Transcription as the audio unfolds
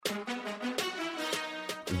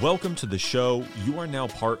Welcome to the show. You are now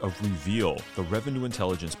part of Reveal, the revenue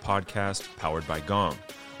intelligence podcast powered by Gong.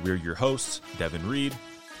 We're your hosts, Devin Reed.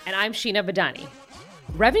 And I'm Sheena Badani.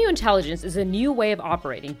 Revenue intelligence is a new way of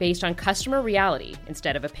operating based on customer reality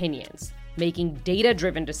instead of opinions, making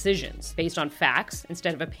data-driven decisions based on facts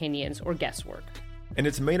instead of opinions or guesswork. And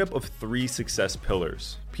it's made up of 3 success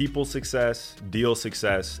pillars: people success, deal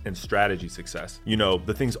success, and strategy success. You know,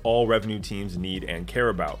 the things all revenue teams need and care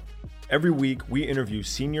about. Every week, we interview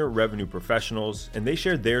senior revenue professionals, and they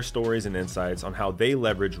share their stories and insights on how they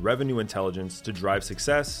leverage revenue intelligence to drive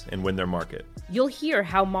success and win their market. You'll hear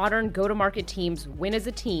how modern go-to-market teams win as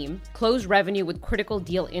a team, close revenue with critical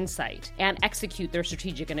deal insight, and execute their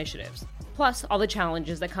strategic initiatives, plus all the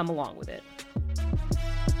challenges that come along with it.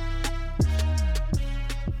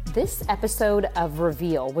 This episode of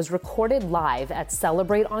Reveal was recorded live at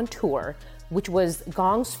Celebrate on Tour, which was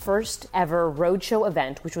Gong's first ever roadshow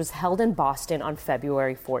event, which was held in Boston on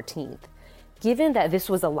February 14th. Given that this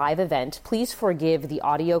was a live event, please forgive the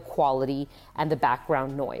audio quality and the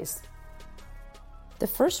background noise. The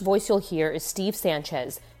first voice you'll hear is Steve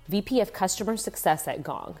Sanchez, VP of Customer Success at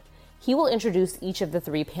Gong. He will introduce each of the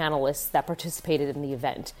 3 panelists that participated in the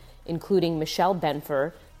event, including Michelle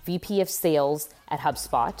Benfer, VP of Sales at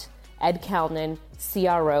HubSpot, Ed Kalnin,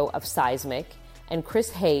 CRO of Seismic, and Chris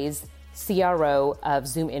Hayes, CRO of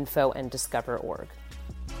ZoomInfo and Discover.org.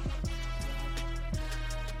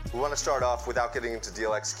 We want to start off without getting into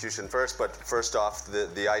deal execution first, but first off,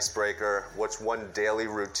 the icebreaker. What's one daily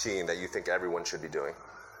routine that you think everyone should be doing?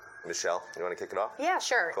 Michelle, you want to kick it off? Yeah,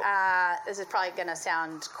 sure. Cool. This is probably going to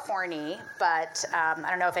sound corny, but I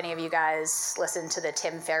don't know if any of you guys listen to the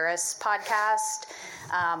Tim Ferriss podcast,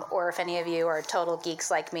 or if any of you are total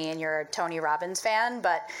geeks like me and you're a Tony Robbins fan,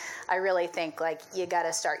 but I really think you got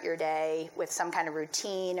to start your day with some kind of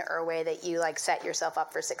routine or a way that you set yourself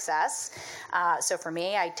up for success. So for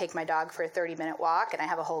me, I take my dog for a 30-minute walk, and I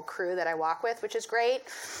have a whole crew that I walk with, which is great.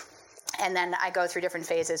 And then I go through different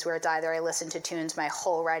phases where it's either I listen to tunes my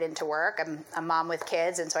whole ride into work. I'm a mom with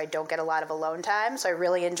kids, and so I don't get a lot of alone time, so I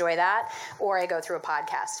really enjoy that. Or I go through a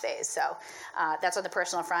podcast phase. So that's on the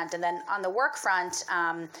personal front. And then on the work front,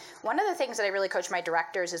 one of the things that I really coach my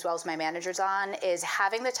directors as well as my managers on is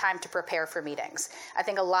having the time to prepare for meetings. I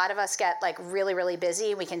think a lot of us get really, really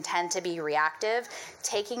busy. We can tend to be reactive.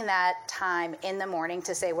 Taking that time in the morning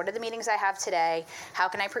to say, what are the meetings I have today? How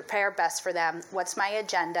can I prepare best for them? What's my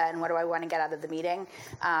agenda? And what do I want to get out of the meeting,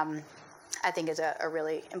 I think is a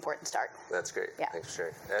really important start. That's great. Yeah. Thanks for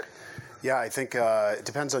sharing. Ed? Yeah, I think it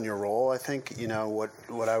depends on your role. I think,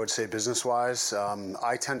 what I would say business-wise,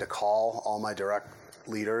 I tend to call all my direct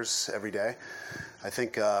leaders every day. I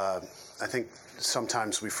think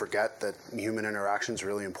sometimes we forget that human interaction is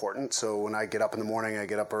really important. So when I get up in the morning, I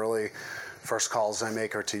get up early. First calls I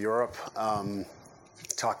make are to Europe.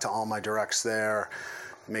 Talk to all my directs there.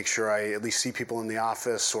 Make sure I at least see people in the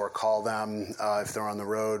office or call them if they're on the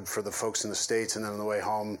road for the folks in the States, and then on the way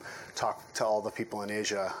home, talk to all the people in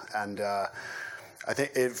Asia. And I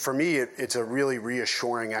think for me, it's a really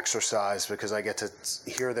reassuring exercise because I get to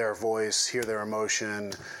hear their voice, hear their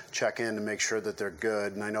emotion, check in to make sure that they're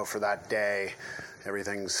good. And I know for that day,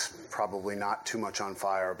 everything's probably not too much on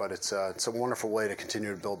fire, but it's a wonderful way to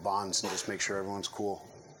continue to build bonds and just make sure everyone's cool.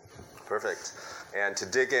 Perfect. And to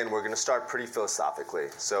dig in, we're going to start pretty philosophically.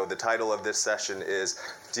 So the title of this session is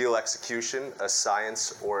Deal Execution, a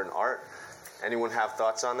Science or an Art? Anyone have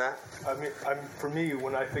thoughts on that? I mean, for me,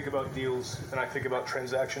 when I think about deals and I think about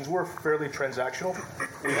transactions, we're fairly transactional.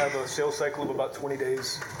 We have a sales cycle of about 20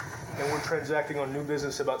 days, and we're transacting on new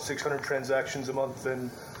business about 600 transactions a month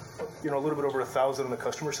and a little bit over 1,000 on the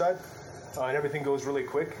customer side, and everything goes really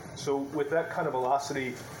quick. So with that kind of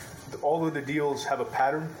velocity, all of the deals have a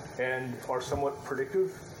pattern and are somewhat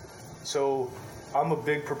predictive. So I'm a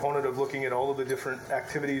big proponent of looking at all of the different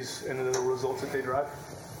activities and the results that they drive.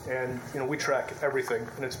 And we track everything,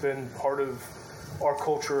 and it's been part of our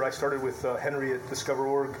culture. I started with Henry at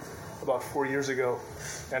Discover.org about 4 years ago,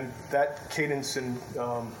 and that cadence and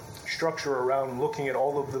structure around looking at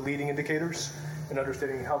all of the leading indicators and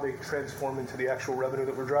understanding how they transform into the actual revenue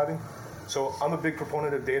that we're driving. So I'm a big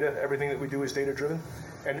proponent of data. Everything that we do is data-driven.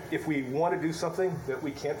 And if we want to do something that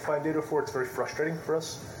we can't find data for, it's very frustrating for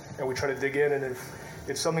us. And we try to dig in, and if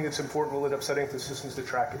it's something that's important, we'll end up setting up the systems to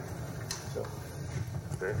track it. So,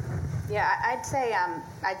 Great. Yeah, I'd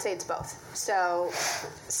say it's both. So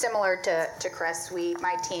similar to Chris,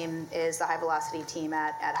 my team is the high velocity team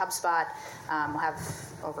at HubSpot. We'll have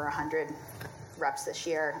over 100 reps this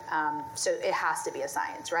year. So it has to be a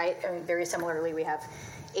science, right? I mean, very similarly, we have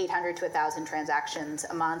 800 to 1,000 transactions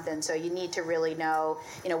a month, and so you need to really know,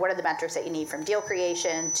 what are the metrics that you need from deal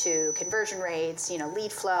creation to conversion rates,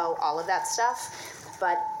 lead flow, all of that stuff.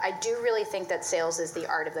 But I do really think that sales is the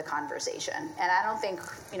art of the conversation. And I don't think,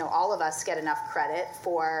 all of us get enough credit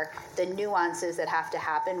for the nuances that have to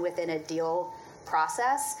happen within a deal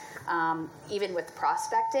process, even with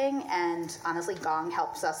prospecting. And honestly, Gong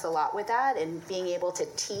helps us a lot with that, and being able to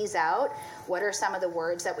tease out what are some of the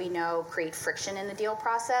words that we know create friction in the deal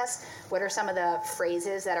process, what are some of the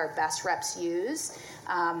phrases that our best reps use,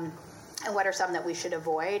 and what are some that we should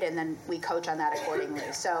avoid, and then we coach on that accordingly.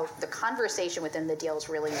 So the conversation within the deal is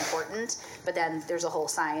really important, but then there's a whole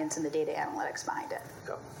science and the data analytics behind it.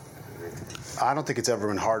 I don't think it's ever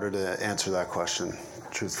been harder to answer that question,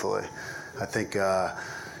 truthfully. I think,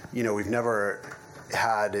 we've never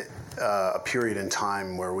had a period in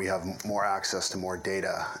time where we have more access to more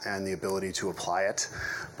data and the ability to apply it.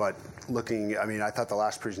 But I thought the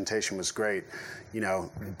last presentation was great.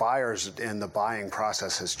 Buyers and the buying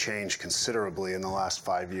process has changed considerably in the last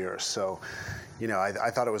 5 years. So, I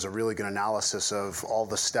thought it was a really good analysis of all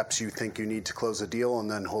the steps you think you need to close a deal, and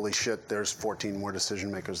then holy shit, there's 14 more decision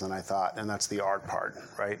makers than I thought. And that's the art part,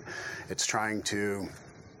 right? It's trying to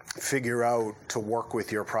figure out to work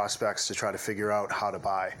with your prospects to try to figure out how to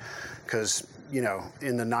buy. Because,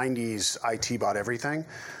 in the 90s, IT bought everything,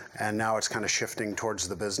 and now it's kind of shifting towards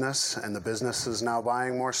the business, and the business is now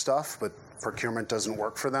buying more stuff, but procurement doesn't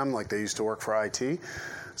work for them like they used to work for IT.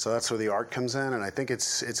 So that's where the art comes in, and I think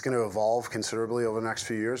it's going to evolve considerably over the next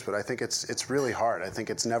few years, but I think it's really hard. I think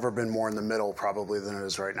it's never been more in the middle probably than it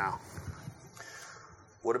is right now.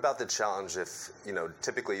 What about the challenge if,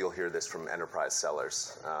 typically you'll hear this from enterprise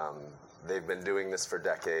sellers. They've been doing this for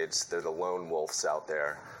decades. They're the lone wolves out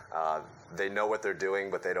there. They know what they're doing,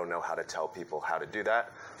 but they don't know how to tell people how to do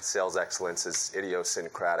that. Sales excellence is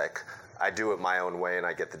idiosyncratic. I do it my own way and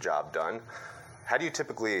I get the job done. How do you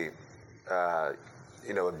typically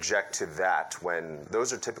object to that when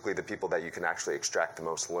those are typically the people that you can actually extract the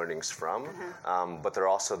most learnings from, but they're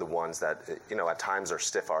also the ones that, at times are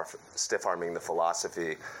stiff-arming the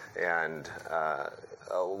philosophy and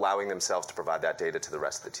allowing themselves to provide that data to the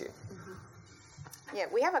rest of the team? Yeah,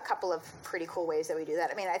 we have a couple of pretty cool ways that we do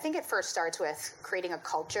that. I think it first starts with creating a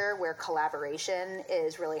culture where collaboration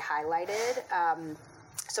is really highlighted.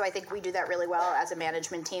 So I think we do that really well. As a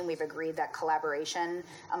management team, we've agreed that collaboration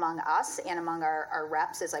among us and among our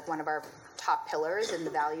reps is like one of our top pillars and the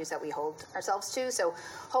values that we hold ourselves to. So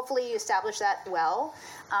hopefully you establish that well.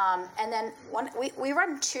 And then we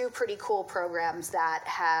run two pretty cool programs that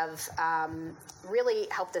have really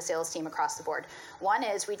helped the sales team across the board. One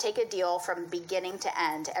is we take a deal from beginning to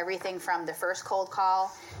end, everything from the first cold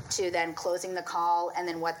call to then closing the call, and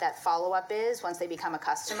then what that follow-up is once they become a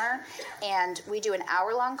customer. And we do an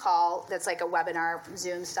hour-long call that's like a webinar,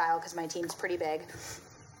 Zoom style, because my team's pretty big.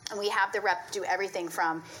 And we have the rep do everything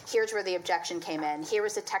from, here's where the objection came in, here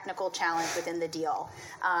was the technical challenge within the deal,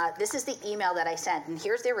 this is the email that I sent, and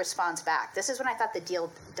here's their response back. This is when I thought the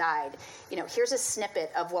deal died. Here's a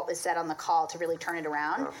snippet of what was said on the call to really turn it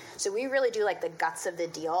around. Oh. So we really do like the guts of the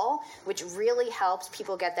deal, which really helps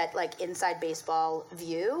people get that like inside baseball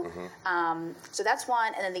view. So that's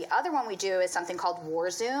one. And then the other one we do is something called War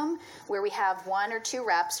Zoom, where we have one or two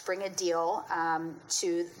reps bring a deal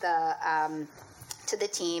to the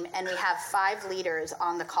team, and we have 5 leaders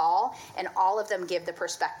on the call, and all of them give the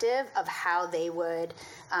perspective of how they would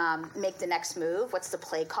make the next move. What's the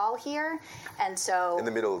play call here? And so in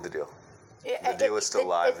the middle of the deal. The deal is still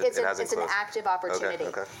live. It's an active opportunity.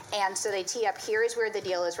 Okay. And so they tee up, here is where the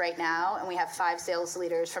deal is right now, and we have 5 sales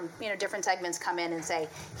leaders from different segments come in and say,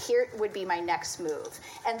 here would be my next move.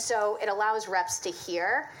 And so it allows reps to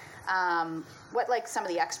hear what like some of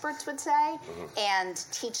the experts would say, and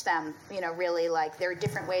teach them, really like there are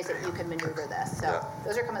different ways that you can maneuver this. So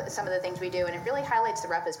those are some of the things we do, and it really highlights the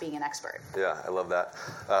rep as being an expert. Yeah, I love that.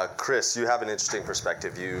 Chris, you have an interesting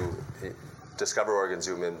perspective. DiscoverOrg and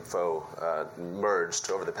ZoomInfo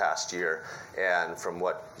merged over the past year, and from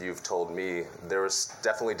what you've told me, there was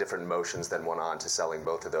definitely different motions that went on to selling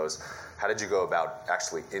both of those. How did you go about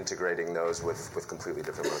actually integrating those with completely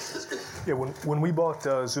different motions? Yeah, when we bought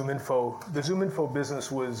ZoomInfo, the ZoomInfo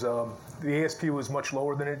business was, the ASP was much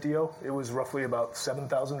lower than at DO. It was roughly about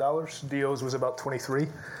 $7,000. DO's was about $23,000.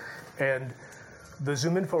 And the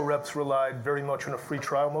ZoomInfo reps relied very much on a free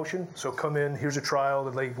trial motion. So come in, here's a trial,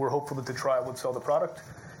 and they were hopeful that the trial would sell the product.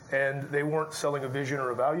 And they weren't selling a vision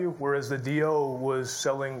or a value, whereas the DO was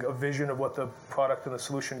selling a vision of what the product and the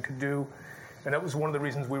solution could do. And that was one of the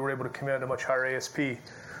reasons we were able to command a much higher ASP.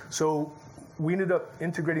 So we ended up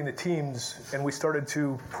integrating the teams, and we started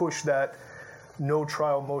to push that no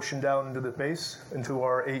trial motion down into the base, into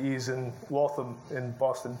our AEs in Waltham in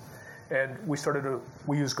Boston. And we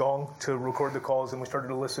used Gong to record the calls, and we started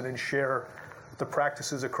to listen and share the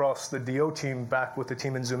practices across the DO team back with the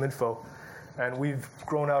team in ZoomInfo. And we've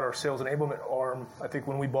grown out our sales enablement arm. I think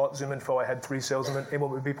when we bought ZoomInfo, I had 3 sales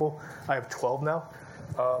enablement people. I have 12 now.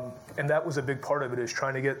 And that was a big part of it, is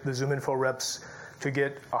trying to get the ZoomInfo reps to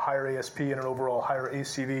get a higher ASP and an overall higher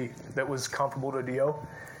ACV that was comparable to DO.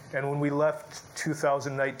 And when we left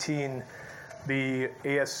 2019, the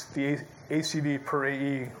ACV per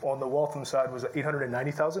AE on the Waltham side was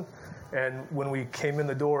 890,000. And when we came in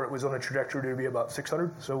the door, it was on a trajectory to be about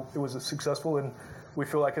 600. So it was successful. And we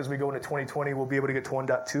feel like as we go into 2020, we'll be able to get to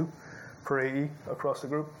 1.2 per AE across the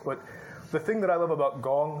group. But the thing that I love about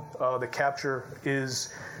Gong, the capture,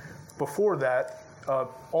 is before that,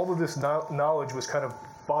 all of this knowledge was kind of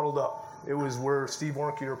bottled up. It was where Steve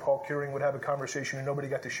Warnke or Paul Curing would have a conversation and nobody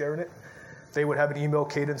got to share in it. They would have an email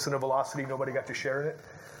cadence and a velocity, nobody got to share in it.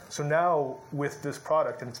 So now with this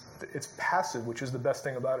product, and it's passive, which is the best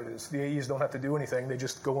thing about it, is the AEs don't have to do anything. They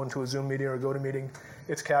just go into a Zoom meeting or a GoToMeeting.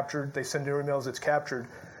 It's captured. They send their emails. It's captured.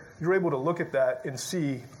 You're able to look at that and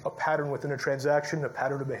see a pattern within a transaction, a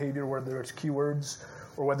pattern of behavior, whether it's keywords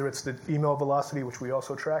or whether it's the email velocity, which we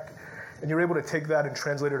also track. And you're able to take that and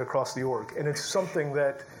translate it across the org. And it's something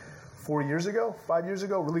that 5 years ago,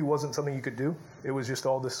 really wasn't something you could do. It was just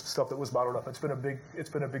all this stuff that was bottled up. It's been a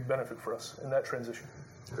big benefit for us in that transition.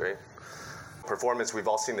 Great. Performance, we've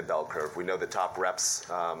all seen the bell curve. We know the top reps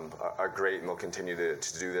are great and they'll continue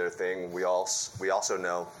to do their thing. We also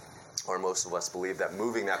know, or most of us believe, that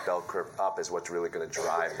moving that bell curve up is what's really going to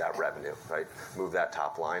drive that revenue, right? Move that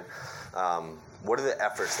top line. What are the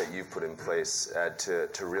efforts that you've put in place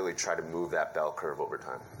to really try to move that bell curve over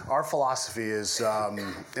time? Our philosophy is,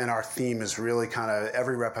 and our theme is really kind of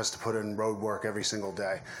every rep has to put in road work every single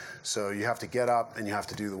day. So you have to get up and you have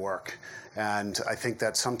to do the work. And I think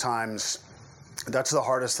that sometimes that's the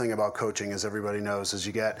hardest thing about coaching, as everybody knows, is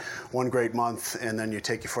you get one great month and then you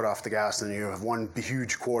take your foot off the gas, and you have one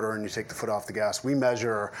huge quarter and you take the foot off the gas. We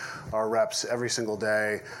measure our reps every single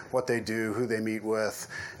day, what they do, who they meet with,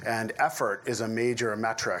 and effort is a major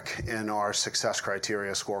metric in our success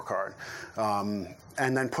criteria scorecard.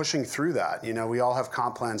 And then pushing through that. You know, we all have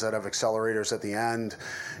comp plans that have accelerators at the end.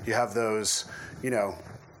 You have those,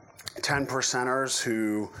 10%ers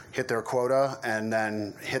who hit their quota and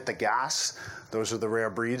then hit the gas. Those are the rare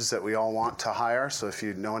breeds that we all want to hire. So if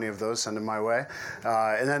you know any of those, send them my way.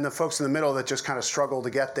 And then the folks in the middle that just kind of struggle to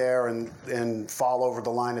get there and fall over the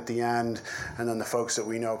line at the end. And then the folks that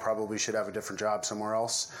we know probably should have a different job somewhere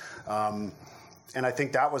else. And I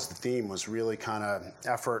think that was the theme, was really kind of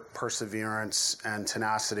effort, perseverance, and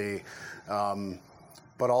tenacity.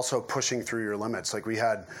 But also pushing through your limits. Like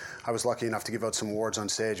I was lucky enough to give out some awards on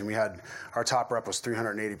stage, and our top rep was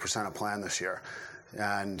 380% of plan this year.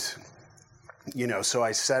 And, so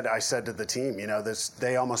I said to the team,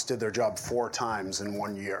 they almost did their job 4 times in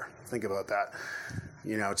 1 year. Think about that.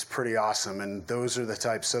 It's pretty awesome. And those are the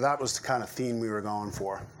types. So that was the kind of theme we were going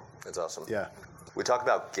for. That's awesome. Yeah. We talk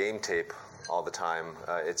about game tape all the time.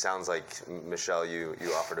 It sounds like, Michelle, you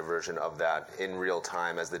offered a version of that in real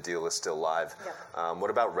time as the deal is still live. Yep. What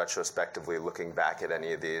about retrospectively looking back at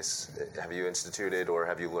any of these? Have you instituted or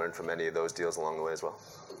have you learned from any of those deals along the way as well?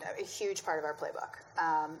 A huge part of our playbook.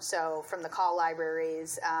 So from the call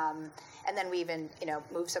libraries, and then we even,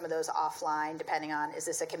 move some of those offline depending on, is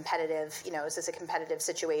this a competitive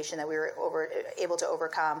situation that we were able to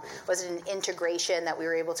overcome? Was it an integration that we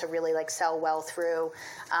were able to really sell well through?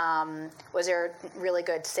 Was there a really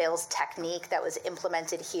good sales technique that was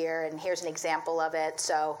implemented here? And here's an example of it.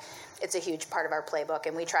 So it's a huge part of our playbook,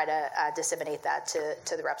 and we try to disseminate that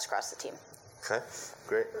to the reps across the team. Okay,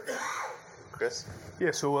 great. Chris?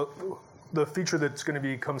 Yeah, so the feature that's going to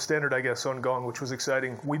become standard, I guess, on Gong, which was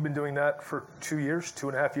exciting, we've been doing that for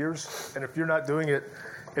 2.5 years. And if you're not doing it,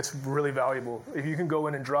 it's really valuable. If you can go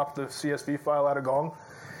in and drop the CSV file out of Gong,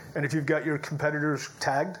 and if you've got your competitors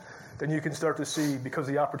tagged, then you can start to see, because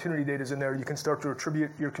the opportunity data is in there, you can start to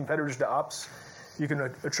attribute your competitors to ops. You can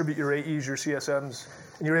attribute your AEs, your CSMs,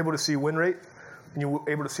 and you're able to see win rate, and you're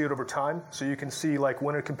able to see it over time. So you can see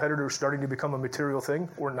when a competitor is starting to become a material thing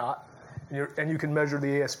or not. And you can measure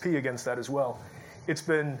the ASP against that as well. It's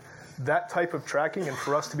been that type of tracking, and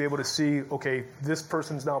for us to be able to see, okay, this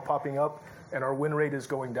person's now popping up and our win rate is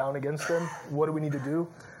going down against them, what do we need to do?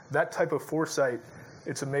 That type of foresight,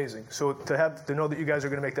 it's amazing. So to know that you guys are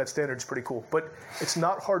going to make that standard is pretty cool. But it's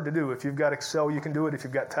not hard to do. If you've got Excel, you can do it. If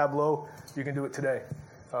you've got Tableau, you can do it today.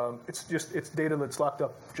 It's data that's locked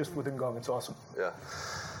up just within Gong. It's awesome. Yeah.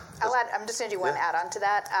 I'm just going to do one add-on to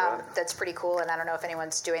that. That's pretty cool, and I don't know if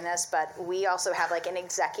anyone's doing this, but we also have like an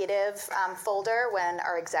executive folder when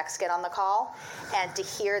our execs get on the call, and to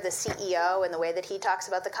hear the CEO and the way that he talks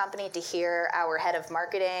about the company, to hear our head of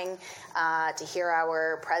marketing, to hear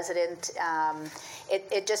our president,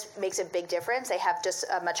 it just makes a big difference. They have just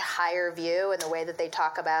a much higher view in the way that they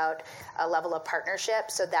talk about a level of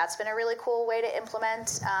partnership. So that's been a really cool way to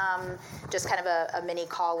implement just kind of a mini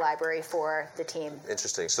call library for the team.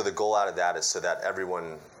 Interesting. So the goal out of that is so that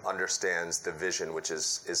everyone understands the vision, which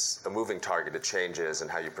is a moving target. It changes, and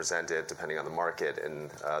how you present it depending on the market and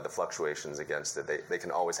the fluctuations against it. They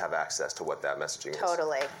can always have access to what that messaging is.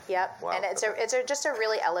 Totally. Yep. Wow. And it's just a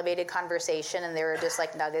really elevated conversation, and there are just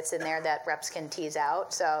like nuggets in there that reps can tease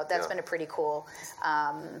out. So that's been a pretty cool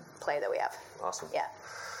play that we have. Awesome. Yeah.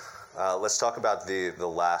 Let's talk about the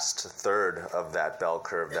last third of that bell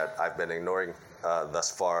curve that I've been ignoring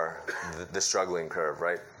thus far, the struggling curve,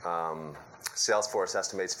 right? Salesforce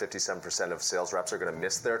estimates 57% of sales reps are going to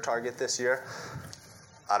miss their target this year.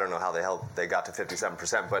 I don't know how the hell they got to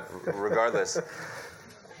 57%, but regardless,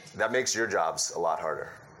 that makes your jobs a lot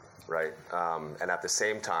harder, right? And at the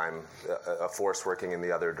same time, a force working in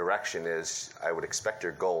the other direction is, I would expect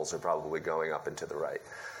your goals are probably going up and to the right.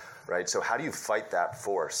 Right. So how do you fight that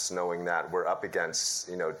force, knowing that we're up against,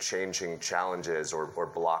 changing challenges or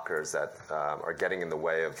blockers that are getting in the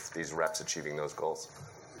way of these reps achieving those goals?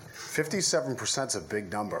 57% is a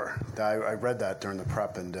big number. I read that during the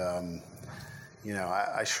prep, and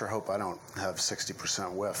I sure hope I don't have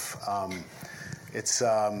 60% whiff.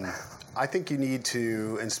 I think you need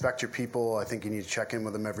to inspect your people. I think you need to check in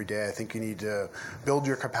with them every day. I think you need to build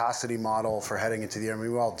your capacity model for heading into the year. I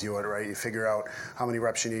mean, we all do it, right? You figure out how many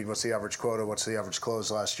reps you need, what's the average quota, what's the average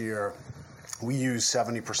close last year. We use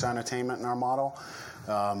 70% attainment in our model.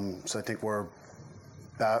 So I think we're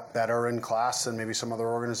better in class than maybe some other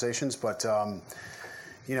organizations. But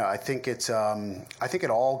I think it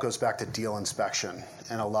all goes back to deal inspection,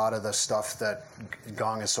 and a lot of the stuff that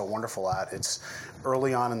Gong is so wonderful at. It's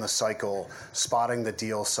early on in the cycle, spotting the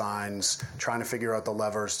deal signs, trying to figure out the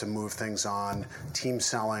levers to move things on, team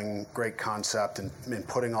selling, great concept, and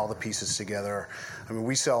putting all the pieces together. I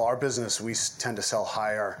mean, our business, we tend to sell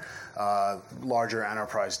higher, larger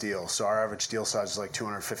enterprise deals. So our average deal size is like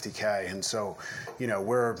 $250K. And so,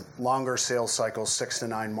 we're longer sales cycles, 6 to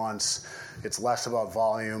 9 months. It's less about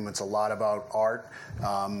volume. It's a lot about art.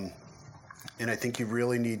 And I think you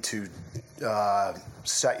really need to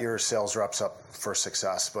set your sales reps up for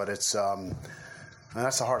success. But it's and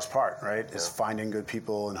that's the hardest part, right? Is finding good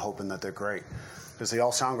people and hoping that they're great. Because they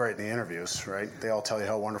all sound great in the interviews, right? They all tell you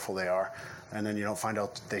how wonderful they are. And then you don't find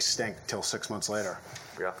out they stink till 6 months later.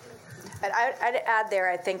 Yeah. And I'd add there,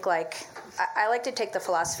 I think I like to take the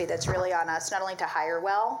philosophy that's really on us, not only to hire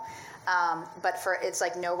well, but it's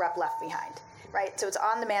like no rep left behind, right? So it's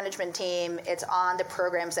on the management team, it's on the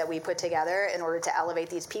programs that we put together in order to elevate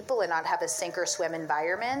these people and not have a sink or swim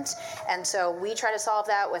environment. And so we try to solve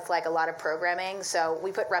that with like a lot of programming. So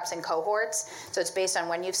we put reps in cohorts. So it's based on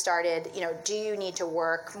when you've started, do you need to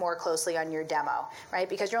work more closely on your demo, right?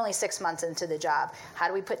 Because you're only 6 months into the job. How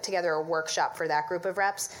do we put together a workshop for that group of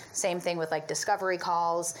reps? Same thing with like discovery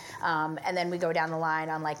calls. And then we go down the line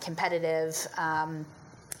on like competitive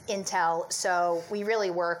intel. So we really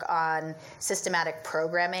work on systematic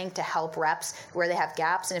programming to help reps where they have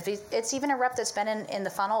gaps. And if it's even a rep that's been in the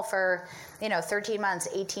funnel for 13 months,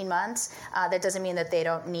 18 months, that doesn't mean that they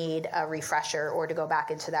don't need a refresher or to go back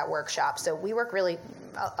into that workshop. So we work really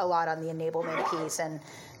a lot on the enablement piece and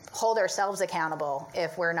hold ourselves accountable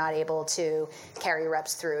if we're not able to carry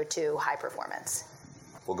reps through to high performance.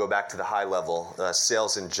 We'll go back to the high level.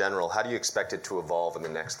 Sales in general, how do you expect it to evolve in the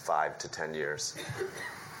next 5 to 10 years?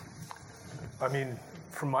 I mean,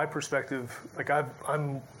 from my perspective,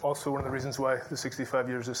 I'm also one of the reasons why the 65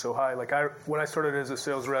 years is so high. When I started as a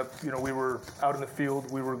sales rep, we were out in the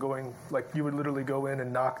field. We were going, you would literally go in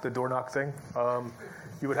and knock the door knock thing.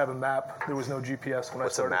 You would have a map. There was no GPS when I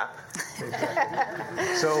started. What's a map?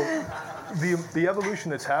 Exactly. So the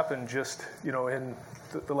evolution that's happened just, in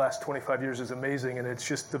the last 25 years is amazing, and it's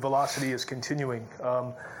just the velocity is continuing.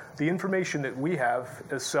 The information that we have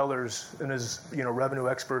as sellers and as revenue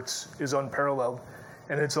experts is unparalleled,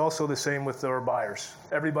 and it's also the same with our buyers.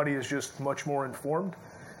 Everybody is just much more informed.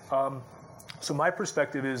 So my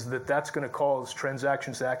perspective is that that's going to cause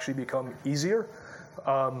transactions to actually become easier,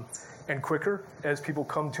 and quicker as people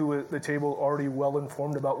come to the table already well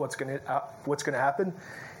informed about what's going to happen,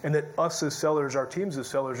 and that us as sellers, our teams as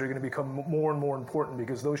sellers, are going to become more and more important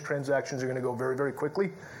because those transactions are going to go very, very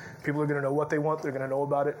quickly. People are going to know what they want. They're going to know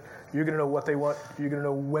about it. You're going to know what they want. You're going to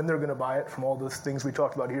know when they're going to buy it from all the things we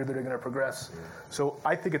talked about here that are going to progress. So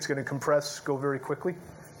I think it's going to compress, go very quickly,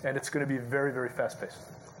 and it's going to be very, very fast-paced.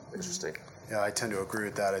 Interesting. Yeah, I tend to agree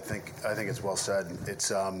with that. I think it's well said.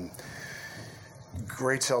 It's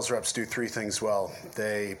great sales reps do three things well.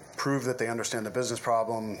 They prove that they understand the business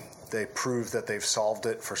problem. They prove that they've solved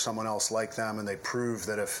it for someone else like them, and they prove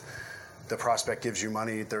that if the prospect gives you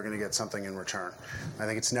money, they're going to get something in return. I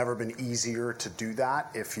think it's never been easier to do that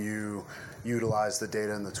if you utilize the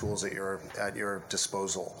data and the tools at your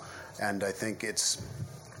disposal. And I think it's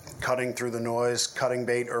cutting through the noise, cutting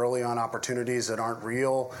bait early on opportunities that aren't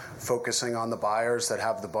real, focusing on the buyers that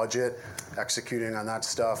have the budget, executing on that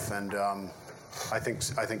stuff, and I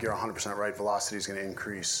think you're 100% right. Velocity is going to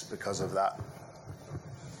increase because of that.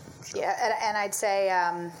 Yeah, and I'd say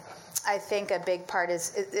I think a big part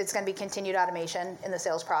is it's going to be continued automation in the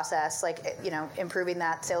sales process, like, improving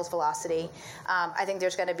that sales velocity. I think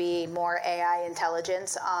there's going to be more AI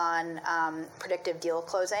intelligence on predictive deal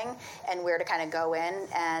closing and where to kind of go in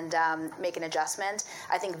and make an adjustment.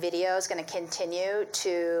 I think video is going to continue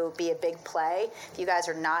to be a big play. If you guys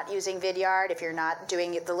are not using Vidyard, if you're not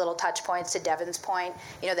doing the little touch points, to Devin's point,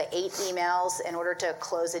 the 8 emails in order to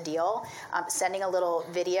close a deal, sending a little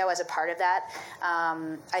video as a part of that,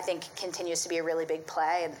 I think continues to be a really big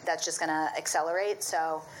play, and that's just going to accelerate.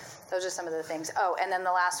 So those are some of the things. Oh, and then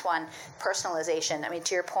the last one, personalization. I mean,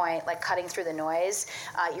 to your point, like cutting through the noise,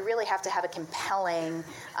 you really have to have a compelling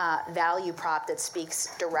value prop that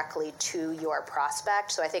speaks directly to your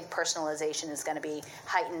prospect. So I think personalization is going to be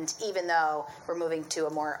heightened, even though we're moving to a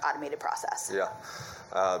more automated process. Yeah.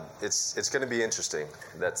 It's going to be interesting.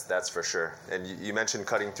 That's for sure. And you mentioned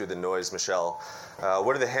cutting through the noise, Michelle.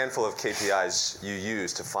 What are the handful of KPIs you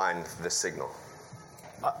use to find the signal?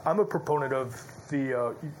 I'm a proponent of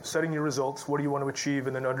the setting your results. What do you want to achieve,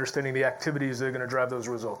 and then understanding the activities that are going to drive those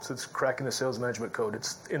results. It's cracking the sales management code.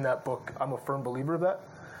 It's in that book. I'm a firm believer of that.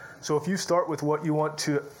 So if you start with what you want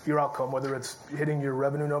to your outcome, whether it's hitting your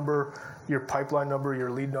revenue number, your pipeline number,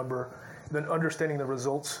 your lead number, then understanding the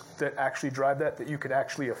results that actually drive that you can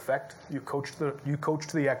actually affect. You coach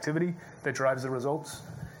to the activity that drives the results.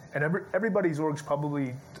 And everybody's org's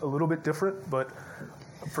probably a little bit different, but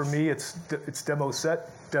for me, it's demo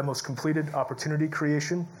set, demos completed, opportunity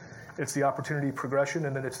creation. It's the opportunity progression,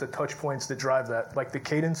 and then it's the touch points that drive that. Like the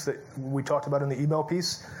cadence that we talked about in the email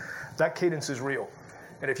piece, that cadence is real.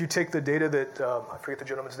 And if you take the data that, I forget the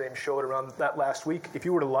gentleman's name, showed around that last week, if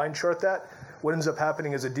you were to line chart that, what ends up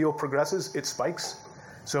happening as a deal progresses, it spikes.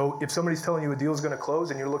 So if somebody's telling you a deal is going to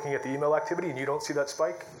close and you're looking at the email activity and you don't see that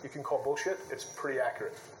spike, you can call bullshit. It's pretty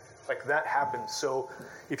accurate. Like that happens. So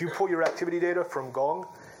if you pull your activity data from Gong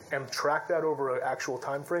and track that over an actual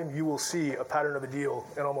time frame, you will see a pattern of a deal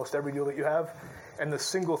in almost every deal that you have. And the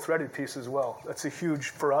single threaded piece as well. That's a huge,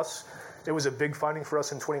 for us, it was a big finding for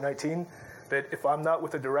us in 2019 that if I'm not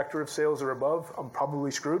with a director of sales or above, I'm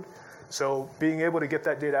probably screwed. So being able to get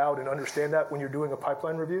that data out and understand that when you're doing a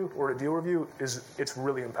pipeline review or a deal review it's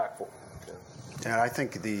really impactful. And I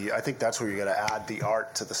think that's where you got to add the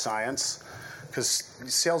art to the science, because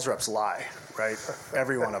sales reps lie, right?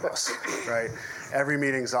 Every one of us, right? Every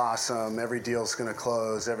meeting's awesome. Every deal's going to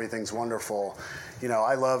close. Everything's wonderful.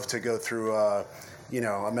 I love to go through a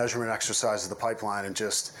measurement exercise of the pipeline and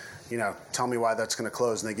just tell me why that's going to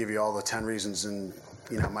close, and they give you all the 10 reasons, and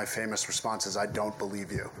my famous response is, I don't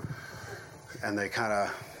believe you. And they kind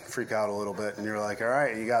of freak out a little bit, and you're like, all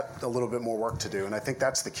right, you got a little bit more work to do. And I think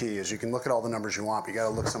that's the key, is you can look at all the numbers you want, but you got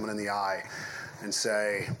to look someone in the eye and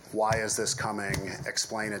say, why is this coming?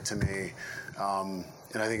 Explain it to me. And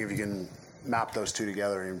I think if you can map those two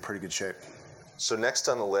together, you're in pretty good shape. So next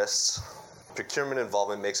on the list, procurement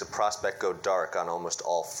involvement makes a prospect go dark on almost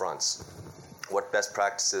all fronts. What best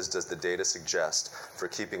practices does the data suggest for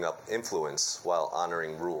keeping up influence while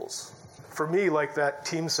honoring rules? For me, like that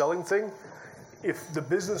team selling thing, if the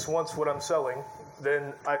business wants what I'm selling,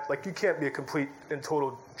 then you can't be a complete and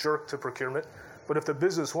total jerk to procurement. But if the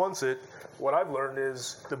business wants it, what I've learned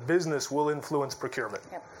is the business will influence procurement.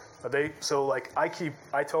 Yep.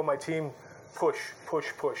 I tell my team, push.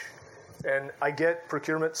 And I get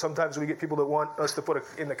procurement. Sometimes we get people that want us to put it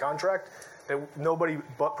in the contract that nobody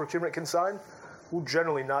but procurement can sign. We'll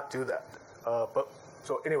generally not do that.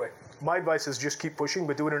 So anyway, my advice is just keep pushing,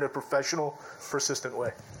 but do it in a professional, persistent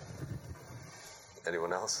way.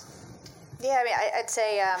 Anyone else? Yeah, I mean, I'd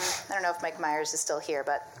say, I don't know if Mike Myers is still here,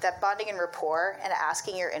 but that bonding and rapport and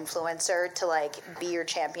asking your influencer to like be your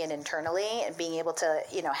champion internally and being able to,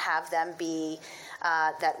 have them be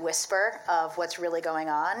that whisper of what's really going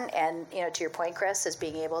on. And, to your point, Chris, is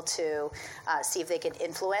being able to see if they can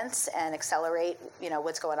influence and accelerate,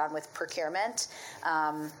 what's going on with procurement.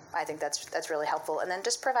 I think that's really helpful. And then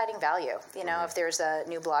just providing value, if there's a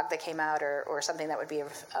new blog that came out or something that would be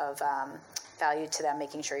of value to them,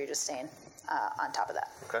 making sure you're just staying on top of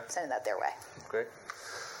that. Okay. Sending that their way. Great.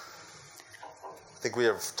 I think we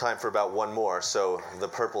have time for about one more. So the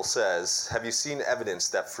Purple says, have you seen evidence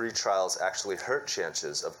that free trials actually hurt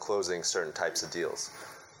chances of closing certain types of deals?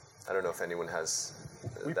 I don't know if anyone has,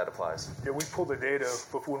 that applies. Yeah, we pulled the data.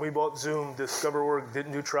 But when we bought Zoom, DiscoverWorks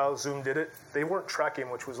didn't do trials, Zoom did it. They weren't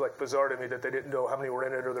tracking, which was like bizarre to me that they didn't know how many were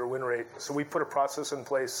in it or their win rate. So we put a process in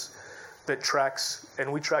place that tracks,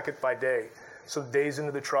 and we track it by day. So days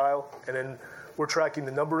into the trial, and then we're tracking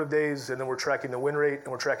the number of days, and then we're tracking the win rate,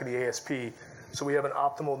 and we're tracking the ASP. So we have an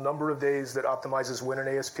optimal number of days that optimizes win and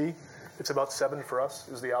ASP. It's about 7 for us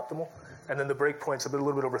is the optimal. And then the break point's a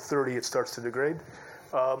little bit over 30, it starts to degrade.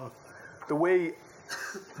 The way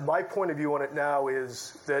my point of view on it now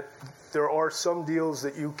is that there are some deals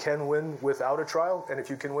that you can win without a trial, and if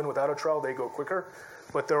you can win without a trial, they go quicker.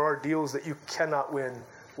 But there are deals that you cannot win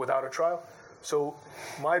without a trial. So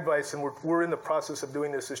my advice, and we're in the process of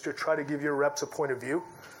doing this, is to try to give your reps a point of view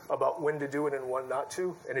about when to do it and when not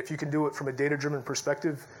to. And if you can do it from a data-driven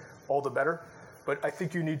perspective, all the better. But I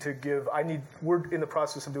think you need to we're in the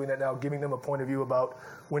process of doing that now, giving them a point of view about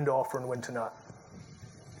when to offer and when to not.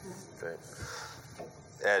 Great.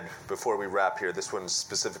 Ed, before we wrap here, this one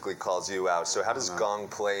specifically calls you out. So how does Gong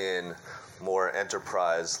play in more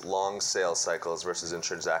enterprise, long sales cycles versus in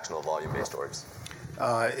transactional volume-based orgs?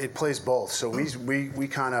 It plays both. So we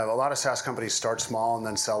kind of, a lot of SaaS companies start small and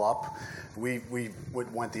then sell up. We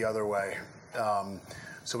went the other way.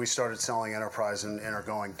 So we started selling enterprise and are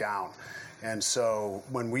going down. And so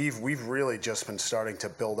when we've really just been starting to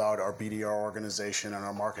build out our BDR organization and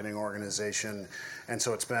our marketing organization. And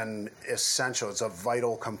so it's been essential. It's a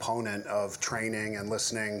vital component of training and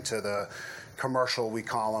listening to the commercial, we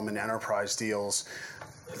call them, and enterprise deals.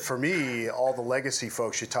 For me, all the legacy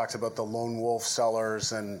folks, you talked about the lone wolf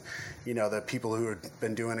sellers and, the people who have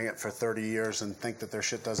been doing it for 30 years and think that their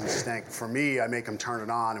shit doesn't stink. For me, I make them turn it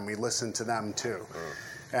on and we listen to them too.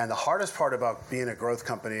 And the hardest part about being a growth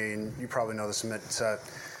company, and you probably know this, Amit,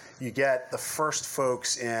 you get the first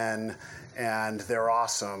folks in and they're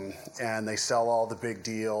awesome and they sell all the big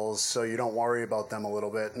deals, so you don't worry about them a little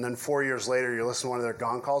bit. And then 4 years later, you listen to one of their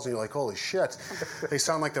Gong calls and you're like, holy shit, they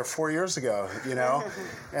sound like they're 4 years ago,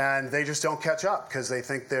 And they just don't catch up because they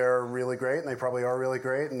think they're really great, and they probably are really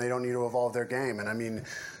great, and they don't need to evolve their game. And I mean,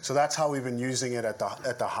 so that's how we've been using it at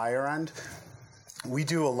the higher end. We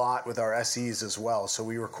do a lot with our SEs as well. So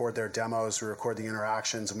we record their demos, we record the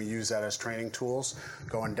interactions, and we use that as training tools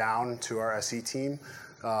going down to our SE team.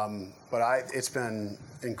 But it's been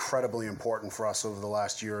incredibly important for us over the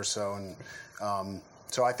last year or so. And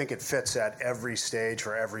so I think it fits at every stage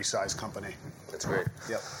for every size company. That's great.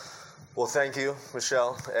 Yep. Well, thank you,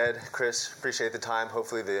 Michelle, Ed, Chris. Appreciate the time.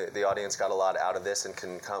 Hopefully the audience got a lot out of this and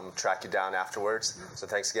can come track you down afterwards. So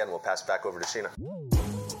thanks again. We'll pass it back over to Sheena.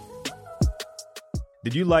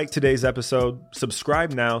 Did you like today's episode?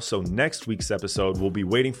 Subscribe now so next week's episode will be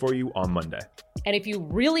waiting for you on Monday. And if you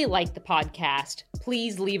really like the podcast,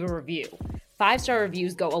 please leave a review. 5-star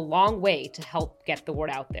reviews go a long way to help get the word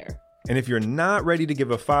out there. And if you're not ready to give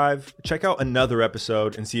a 5, check out another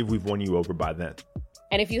episode and see if we've won you over by then.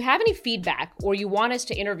 And if you have any feedback or you want us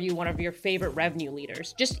to interview one of your favorite revenue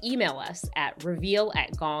leaders, just email us at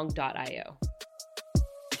reveal@gong.io.